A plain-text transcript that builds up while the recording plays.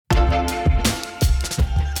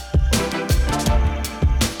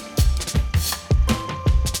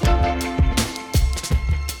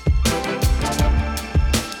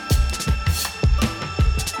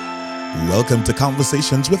Welcome to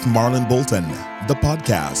Conversations with Marlon Bolton, the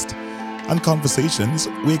podcast. On Conversations,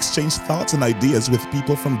 we exchange thoughts and ideas with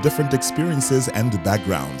people from different experiences and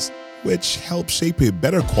backgrounds, which help shape a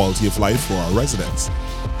better quality of life for our residents.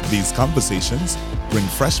 These conversations bring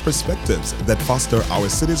fresh perspectives that foster our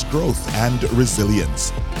city's growth and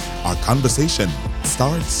resilience. Our conversation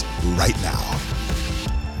starts right now.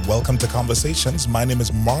 Welcome to Conversations. My name is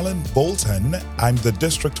Marlon Bolton. I'm the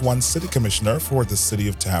District 1 City Commissioner for the City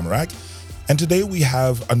of Tamarack. And today we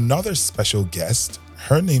have another special guest.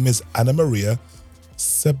 Her name is Ana Maria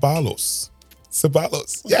Ceballos.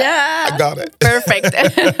 Ceballos. Yeah, I got it. Perfect.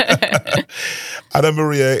 Ana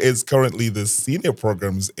Maria is currently the Senior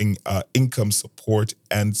Programs in Income Support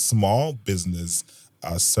and Small Business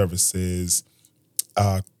Services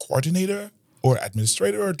Coordinator or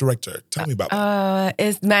Administrator or Director. Tell me about that.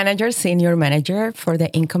 Is manager, senior manager for the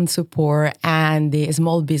income support and the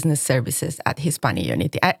small business services at Hispanic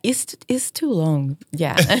Unity. It's too long.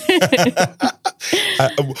 Yeah.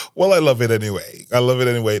 Well, I love it anyway.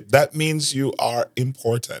 That means you are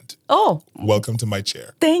important. Oh, Welcome to my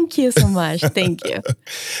chair. thank you so much. Thank you.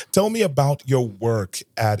 Tell me about your work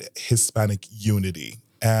at Hispanic Unity.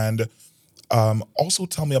 And also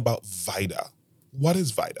tell me about VITA. What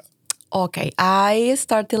is VITA? Okay, I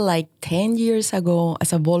started like 10 years ago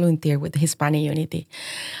as a volunteer with Hispanic Unity,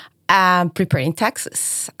 preparing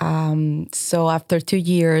taxes. So after 2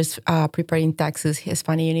 years preparing taxes,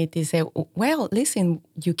 Hispanic Unity said, well, listen,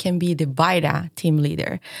 you can be the VITA team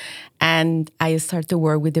leader. And I started to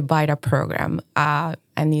work with the VITA program. And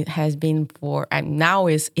it has been and now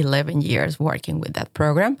is 11 years working with that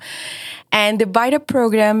program. And the VITA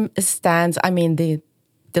program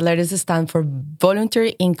the letters stand for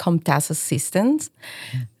Voluntary Income Tax Assistance.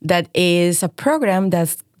 That is a program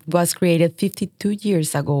that was created 52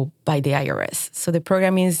 years ago by the IRS. So the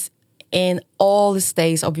program is in all the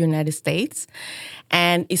states of the United States,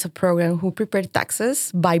 and it's a program who prepare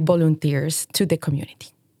taxes by volunteers to the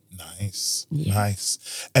community. Nice. Yeah.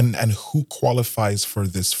 Nice. And who qualifies for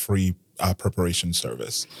this free preparation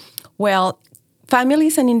service? Well,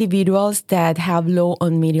 families and individuals that have low or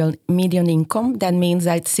median income, that means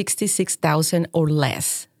that 66,000 or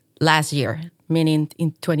less last year, meaning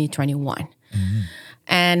in 2021. Mm-hmm.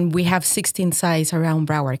 And we have 16 sites around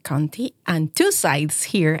Broward County and 2 sites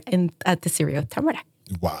here at the City of Tamarack.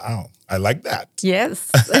 Wow. I like that.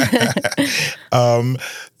 Yes.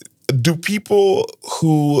 Do people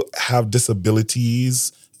who have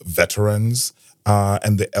disabilities, veterans,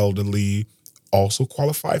 and the elderly also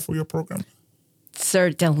qualify for your program?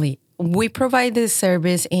 Certainly. We provide this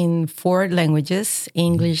service in 4 languages: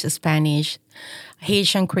 English, Spanish,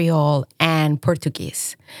 Haitian Creole, and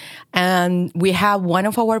Portuguese. And we have one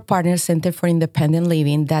of our partners, Center for Independent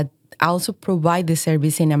Living, that also provide the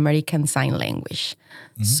service in American Sign Language.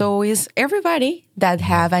 Mm-hmm. So it's everybody that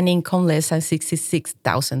have an income less than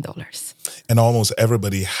 $66,000. And almost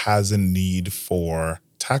everybody has a need for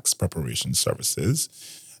tax preparation services.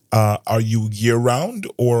 Are you year-round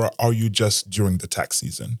or are you just during the tax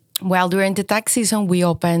season? Well, during the tax season, we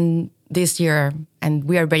opened this year, and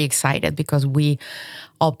we are very excited because we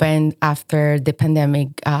opened after the pandemic.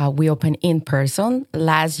 We opened in person.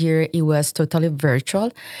 Last year, it was totally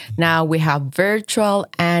virtual. Now we have virtual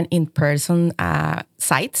and in-person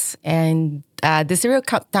sites. And the City of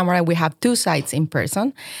Tamarack, we have 2 sites in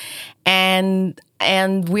person.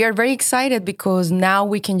 And we are very excited because now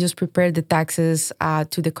we can just prepare the taxes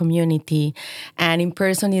to the community. And in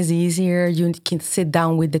person is easier. You can sit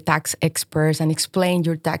down with the tax experts and explain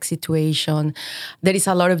your tax situation. There is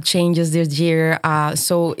a lot of changes this year.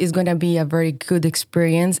 So it's going to be a very good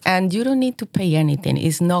experience. And you don't need to pay anything.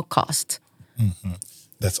 It's no cost. Mm-hmm.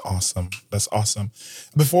 That's awesome.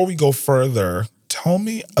 Before we go further, tell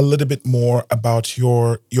me a little bit more about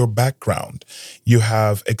your background. You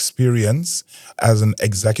have experience as an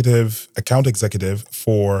account executive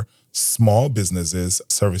for small businesses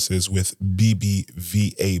services with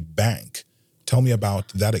BBVA Bank. Tell me about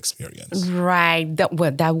that experience. Right.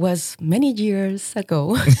 That was many years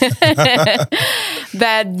ago.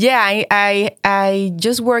 But yeah, I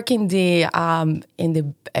just work in the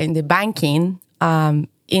banking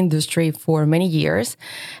industry for many years,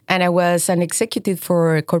 and I was an executive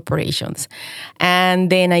for corporations. And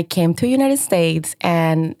then I came to United States,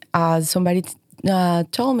 and somebody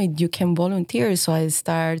told me you can volunteer. So I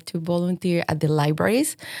started to volunteer at the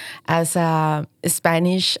libraries as a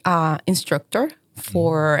Spanish instructor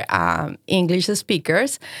for English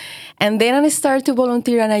speakers. And then I started to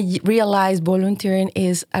volunteer, and I realized volunteering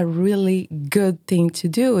is a really good thing to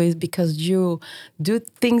do, is because you do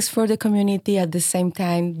things for the community at the same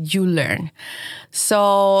time you learn.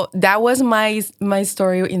 So that was my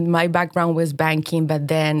story. In my background was banking, but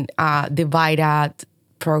then the VITA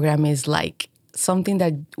program is like something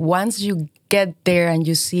that once you get there and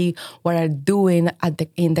you see what are doing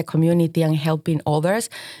in the community and helping others,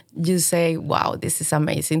 you say, wow, this is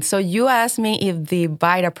amazing. So you asked me if the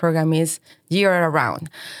VITA program is year-round.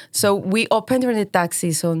 So we opened during the tax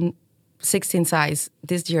season 16 sites,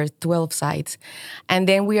 this year 12 sites. And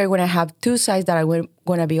then we are going to have 2 sites that are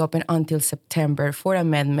going to be open until September for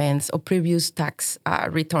amendments or previous tax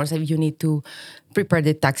returns if you need to prepare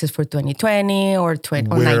the taxes for 2020 or 19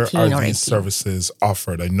 Where or 18. are these services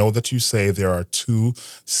offered? I know that you say there are 2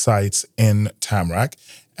 sites in Tamarack.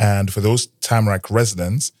 And for those Tamarack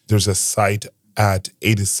residents, there's a site at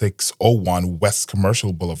 8601 West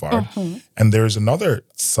Commercial Boulevard. And there's another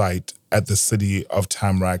site at the City of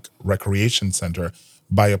Tamarack Recreation Center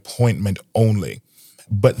by appointment only.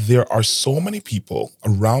 But there are so many people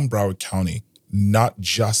around Broward County, not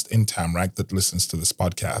just in Tamarack, that listens to this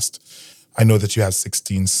podcast. I know that you have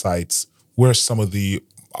 16 sites. Where are some of the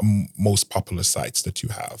most popular sites that you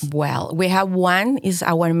have? Well, we have one is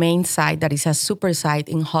our main site that is a super site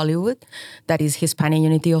in Hollywood, that is Hispanic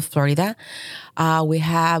Unity of Florida. We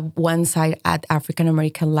have one site at African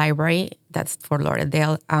American Library, that's Fort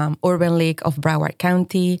Lauderdale, Urban League of Broward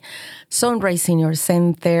County, Sunrise Senior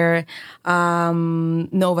Center,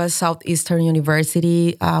 Nova Southeastern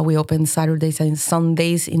University. We open Saturdays and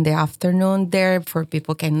Sundays in the afternoon there for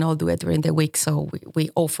people cannot do it during the week. So we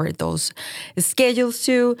offer those schedules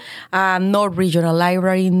too. North Regional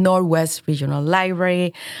Library, Northwest Regional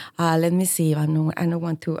Library. Let me see. I don't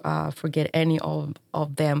want to forget any of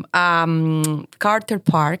them. Carter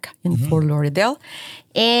Park in Fort Lauderdale,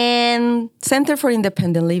 and Center for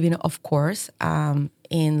Independent Living, of course, in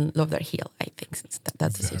Lauderhill, I think.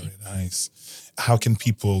 That's the city. Very nice. How can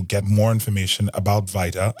people get more information about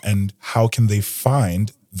VITA, and how can they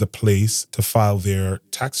find the place to file their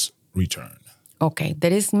tax return? Okay,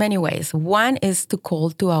 there is many ways. One is to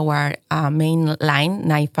call to our main line,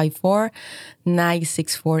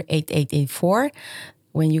 954-964-8884.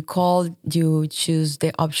 When you call, you choose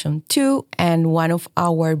the option 2, and one of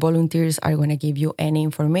our volunteers are going to give you any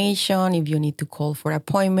information. If you need to call for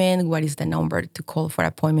appointment, what is the number to call for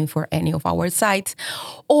appointment for any of our sites?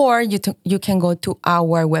 Or you can go to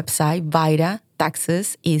our website,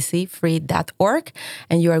 vitataxeseasyfree.org,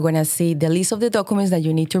 and you are going to see the list of the documents that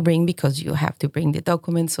you need to bring, because you have to bring the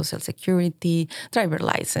documents, Social Security, driver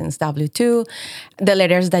license, W-2, the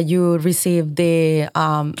letters that you receive, the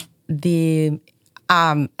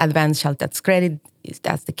advanced child tax credit, if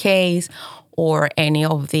that's the case, or any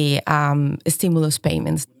of the stimulus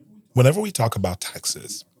payments. Whenever we talk about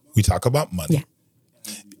taxes, we talk about money. Yeah.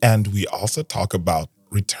 And we also talk about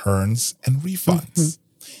returns and refunds.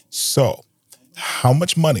 So, how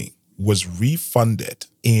much money was refunded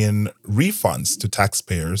in refunds to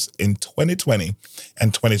taxpayers in 2020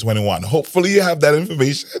 and 2021? Hopefully you have that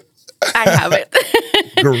information. I have it.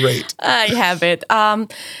 Great. I have it.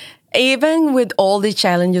 Even with all the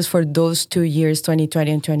challenges for those 2 years, 2020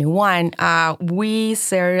 and 2021, we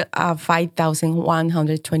served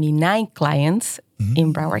 5,129 clients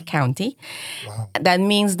in Broward County. Wow. That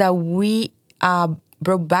means that we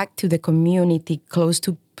brought back to the community close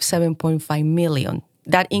to $7.5 million.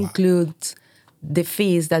 That includes the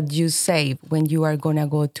fees that you save when you are going to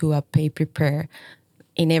go to a pay prepare.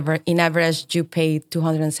 In average, you pay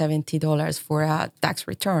 $270 for a tax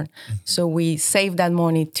return. So we save that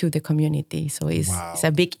money to the community. So it's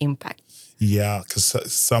a big impact. Yeah,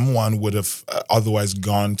 because someone would have otherwise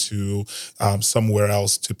gone to somewhere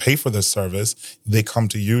else to pay for the service. They come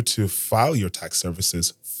to you to file your tax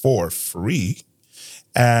services for free.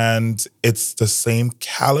 And it's the same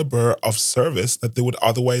caliber of service that they would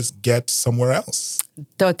otherwise get somewhere else.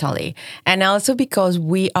 Totally. And also because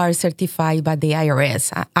we are certified by the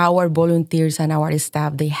IRS, our volunteers and our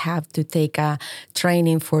staff, they have to take a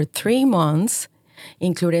training for 3 months,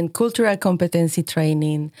 including cultural competency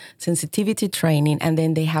training, sensitivity training, and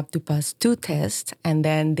then they have to pass 2 tests, and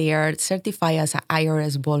then they are certified as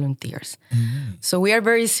IRS volunteers. So we are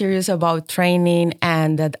very serious about training,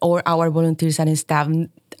 and that all our volunteers and staff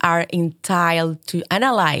are entitled to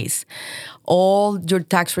analyze all your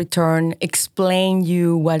tax return, explain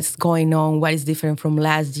you what's going on, what is different from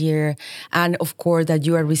last year, and of course that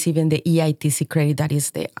you are receiving the EITC credit. That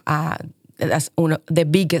is that's one of the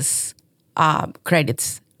biggest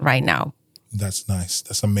credits right now. That's nice.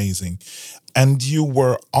 That's amazing. And you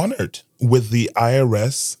were honored with the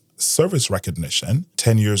IRS service recognition,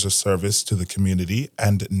 10 years of service to the community,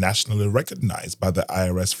 and nationally recognized by the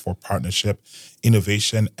IRS for partnership,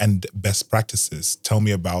 innovation, and best practices. Tell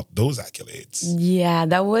me about those accolades. Yeah,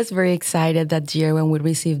 that was very excited that year when we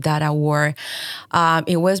received that award.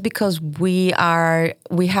 It was because we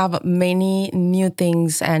have many new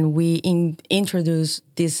things, and we introduce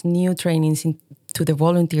these new trainings to the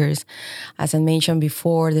volunteers, as I mentioned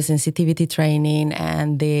before, the sensitivity training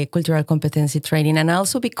and the cultural competency training, and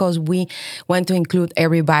also because we want to include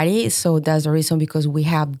everybody. So that's the reason, because we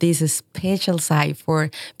have this special side for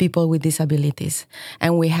people with disabilities,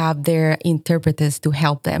 and we have their interpreters to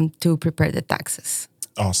help them to prepare the taxes.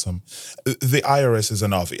 Awesome. The IRS is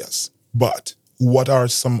an obvious, but what are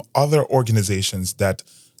some other organizations that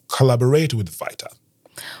collaborate with VITA?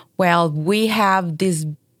 Well, we have this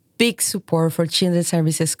big support for Children's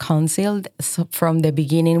Services Council from the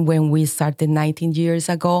beginning when we started 19 years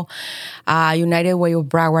ago. United Way of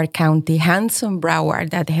Broward County, Hanson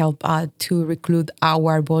Broward, that helped to recruit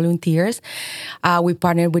our volunteers. We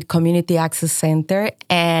partnered with Community Access Center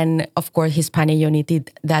and, of course, Hispanic Unity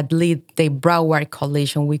that lead the Broward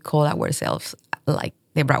Coalition. We call ourselves like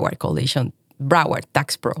the Broward Coalition, Broward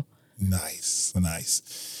Tax Pro. Nice,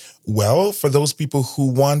 nice. Well, for those people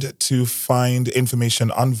who want to find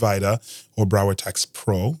information on VITA or Broward Tax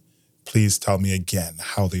Pro, please tell me again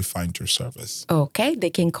how they find your service. Okay,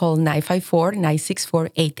 they can call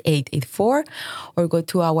 954-964-8884 or go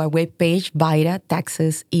to our webpage,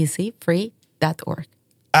 vitataxeseasyfree.org.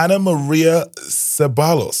 Ana Maria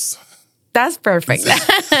Ceballos. That's perfect.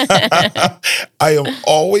 I am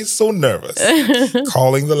always so nervous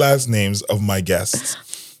calling the last names of my guests.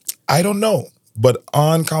 I don't know. But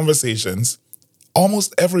on Conversations,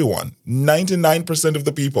 almost everyone, 99% of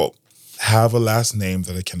the people, have a last name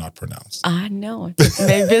that I cannot pronounce. No.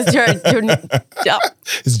 Maybe it's your yeah.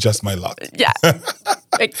 It's just my luck. Yeah,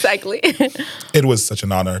 exactly. It was such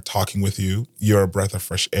an honor talking with you. You're a breath of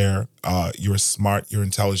fresh air. You're smart, you're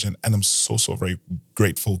intelligent, and I'm so very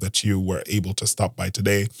grateful that you were able to stop by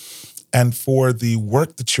today. And for the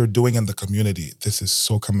work that you're doing in the community, this is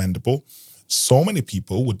so commendable. So many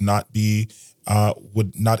people would not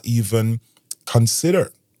even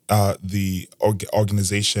consider the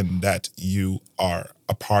organization that you are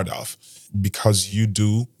a part of, because you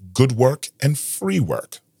do good work and free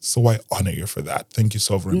work. So I honor you for that. Thank you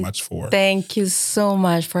so very much for... Thank you so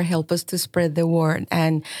much for helping us to spread the word.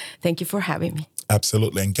 And thank you for having me.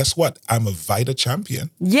 Absolutely. And guess what? I'm a VITA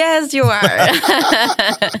champion. Yes, you are.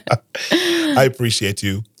 I appreciate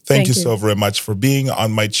you. Thank you so very much for being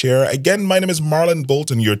on my chair. Again, my name is Marlon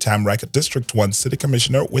Bolton, your Tamarack District 1 City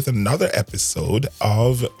Commissioner, with another episode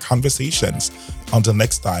of Conversations. Until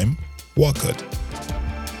next time, walk good.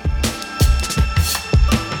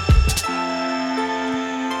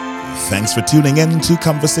 Thanks for tuning in to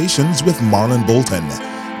Conversations with Marlon Bolton,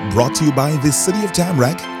 brought to you by the City of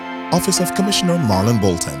Tamarack, Office of Commissioner Marlon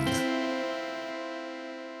Bolton.